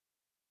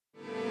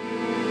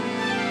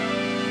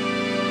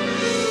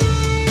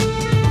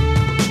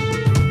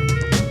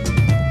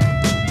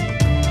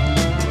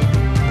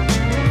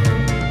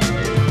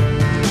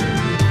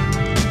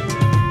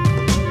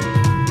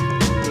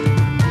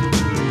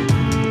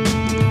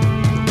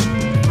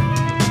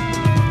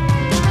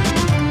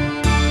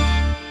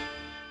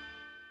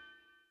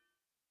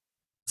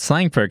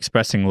slang for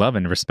expressing love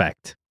and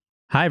respect.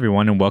 Hi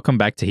everyone and welcome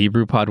back to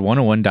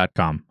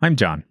HebrewPod101.com. I'm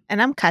John.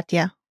 And I'm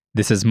Katya.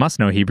 This is Must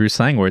Know Hebrew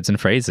Slang Words and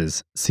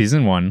Phrases,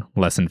 Season 1,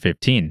 Lesson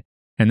 15.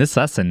 In this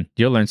lesson,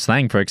 you'll learn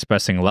slang for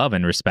expressing love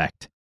and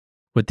respect.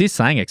 With these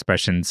slang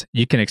expressions,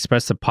 you can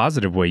express a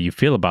positive way you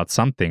feel about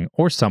something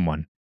or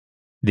someone.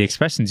 The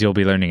expressions you'll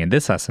be learning in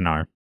this lesson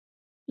are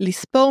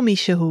לספור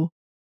מישהו,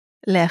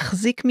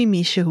 להחזיק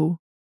ממישהו,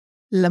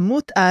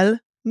 למות על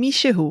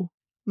מישהו,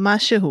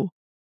 משהו,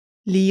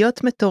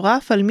 להיות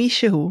מטורף על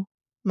מישהו,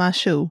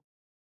 משהו.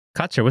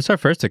 Katya, what's our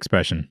first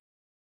expression?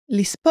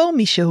 לספור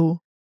מישהו,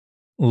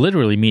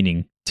 Literally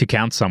meaning to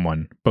count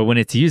someone, but when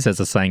it's used as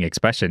a slang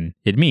expression,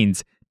 it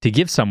means to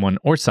give someone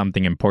or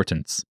something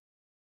importance.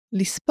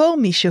 לספור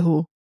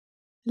מישהו,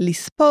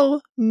 לספור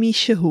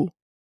מישהו,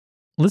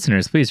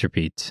 Listeners, please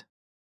repeat.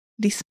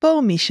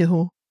 לספור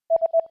מישהו.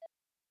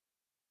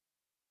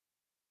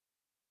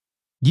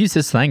 Use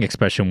this slang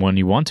expression when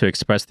you want to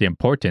express the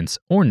importance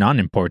or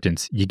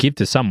non-importance you give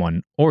to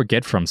someone or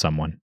get from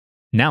someone.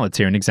 Now let's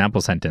hear an example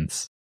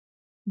sentence.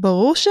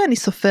 ברור שאני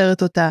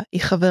סופרת אותה,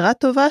 היא חברה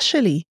טובה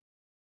שלי.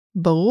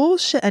 ברור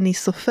שאני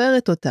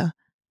סופרת אותה,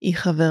 היא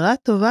חברה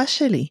טובה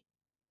שלי.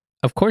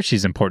 Of course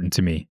she's important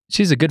to me.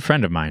 She's a good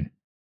friend of mine.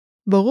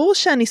 ברור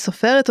שאני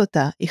סופרת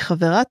אותה, היא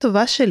חברה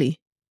טובה שלי.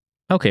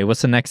 Okay,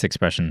 what's the next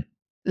expression?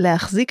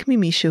 להחזיק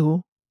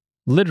ממישהו,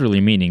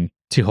 Literally meaning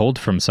to hold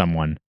from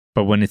someone,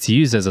 but when it's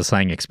used as a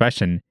slang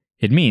expression,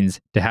 it means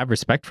to have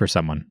respect for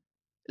someone.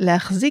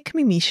 להחזיק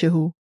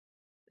ממישהו,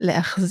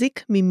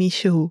 להחזיק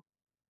ממישהו,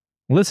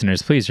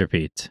 Listeners, please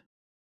repeat.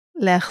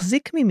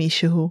 להחזיק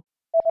ממישהו.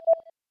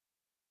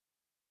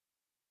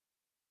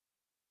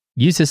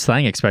 Use this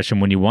slang expression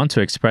when you want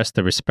to express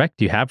the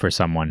respect you have for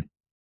someone.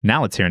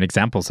 Now let's hear an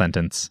example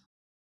sentence.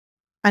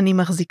 אני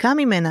מחזיקה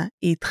ממנה,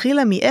 היא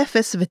התחילה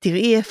מאפס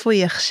ותראי איפה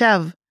היא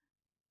עכשיו.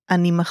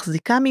 אני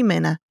מחזיקה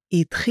ממנה,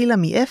 היא התחילה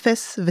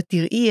מאפס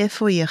ותראי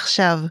איפה היא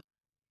עכשיו.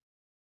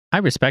 I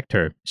respect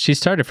her. She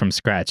started from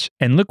scratch,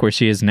 and look where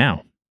she is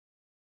now.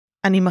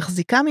 אני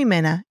מחזיקה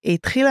ממנה, היא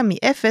התחילה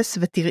מאפס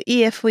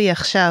ותראי איפה היא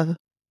עכשיו.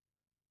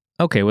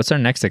 Okay, what's our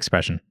next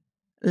expression?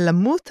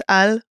 למות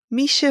על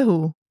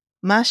מישהו,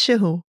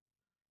 משהו.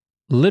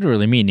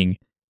 Literally meaning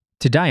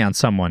to die on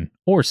someone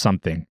or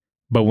something,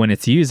 but when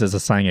it's used as a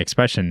slang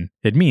expression,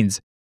 it means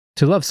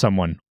to love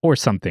someone or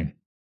something.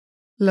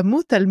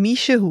 למות על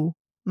מישהו,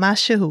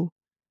 משהו.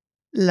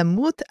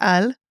 למות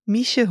על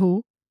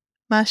מישהו,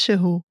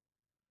 משהו.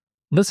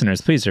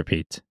 Listeners, please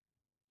repeat.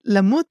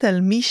 למות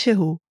על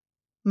מישהו,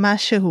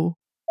 משהו.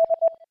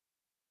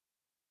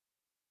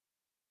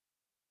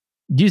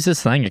 Use this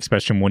slang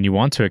expression when you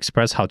want to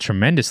express how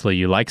tremendously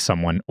you like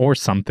someone or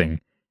something.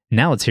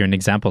 Now let's hear an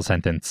example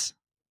sentence.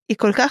 היא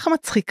כל כך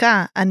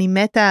מצחיקה, אני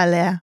מתה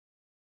עליה.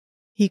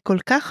 היא כל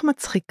כך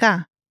מצחיקה,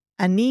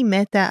 אני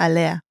מתה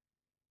עליה.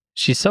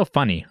 She's so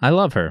funny. I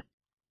love her.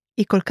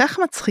 היא כל כך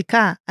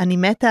מצחיקה, אני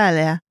מתה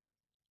עליה.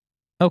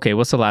 Okay,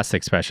 what's the last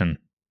expression?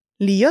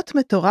 להיות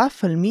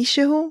מטורף על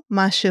מישהו,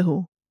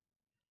 משהו.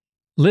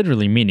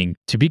 Literally meaning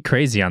to be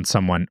crazy on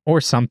someone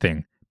or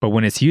something, but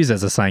when it's used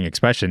as a slang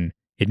expression,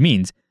 it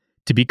means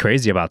to be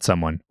crazy about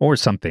someone or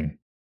something.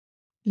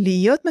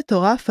 להיות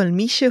מטורף על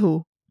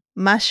מישהו,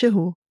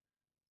 משהו.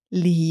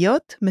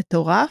 להיות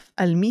מטורף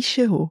על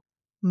מישהו,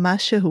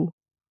 משהו.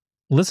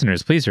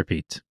 Listeners, please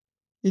repeat.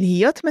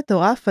 להיות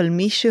מטורף על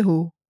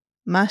מישהו,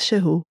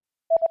 משהו.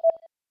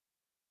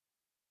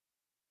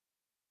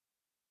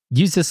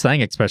 Use this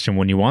slang expression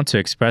when you want to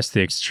express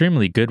the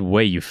extremely good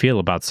way you feel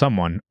about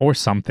someone or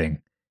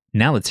something.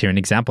 Now let's hear an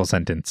example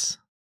sentence.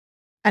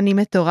 אני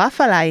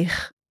מטורף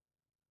עלייך.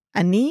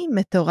 אני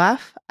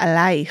מטורף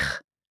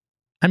עלייך.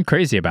 I'm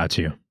crazy about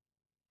you.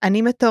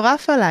 אני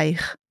מטורף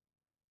עלייך.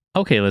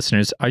 Okay,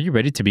 listeners, are you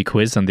ready to be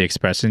quizzed on the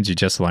expressions you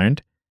just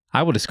learned?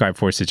 I will describe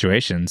 4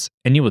 situations,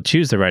 and you will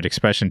choose the right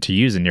expression to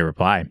use in your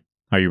reply.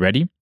 Are you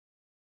ready?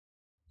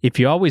 If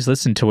you always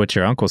listen to what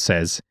your uncle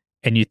says,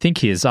 and you think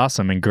he is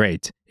awesome and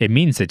great, it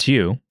means that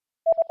you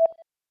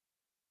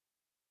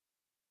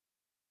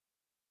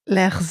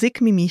להחזיק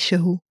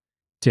ממישהו.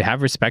 to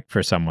have respect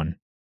for someone.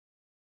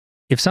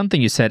 If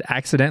something you said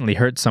accidentally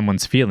hurt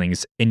someone's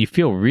feelings and you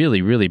feel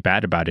really, really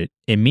bad about it,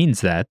 it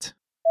means that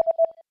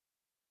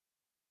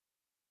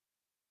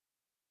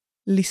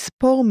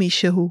לספור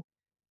מישהו.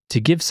 to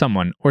give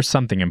someone or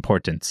something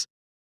importance.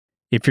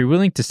 If you're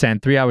willing to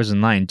stand 3 hours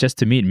in line just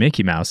to meet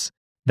Mickey Mouse,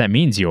 that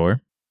means you're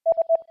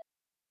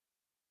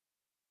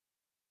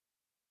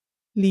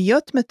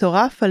להיות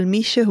מטורף על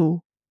מישהו,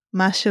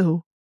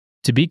 משהו.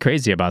 to be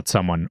crazy about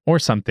someone or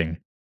something.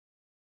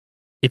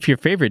 If your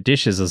favorite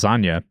dish is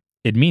lasagna,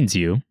 it means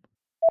you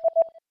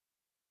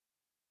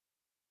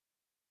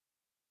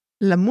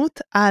למות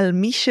על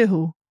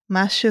מישהו,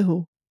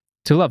 משהו.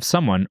 to love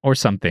someone or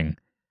something.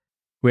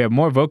 We have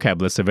more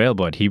vocab lists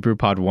available at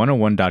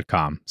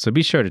HebrewPod101.com, so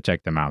be sure to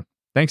check them out.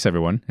 Thanks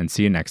everyone, and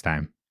see you next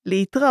time.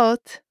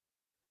 להתראות.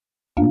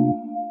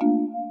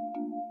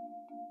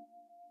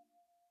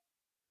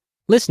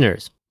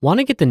 Listeners, want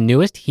to get the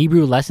newest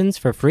Hebrew lessons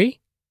for free?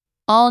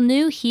 All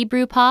new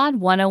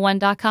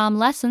HebrewPod101.com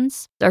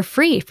lessons are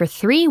free for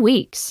 3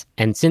 weeks.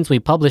 And since we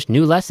publish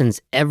new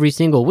lessons every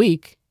single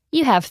week,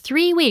 You have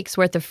 3 weeks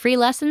worth of free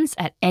lessons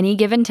at any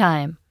given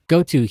time.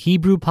 go to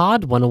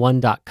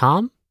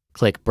HebrewPod101.com,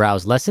 click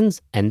Browse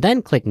Lessons, and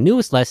then click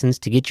Newest Lessons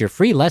to get your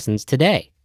free lessons today.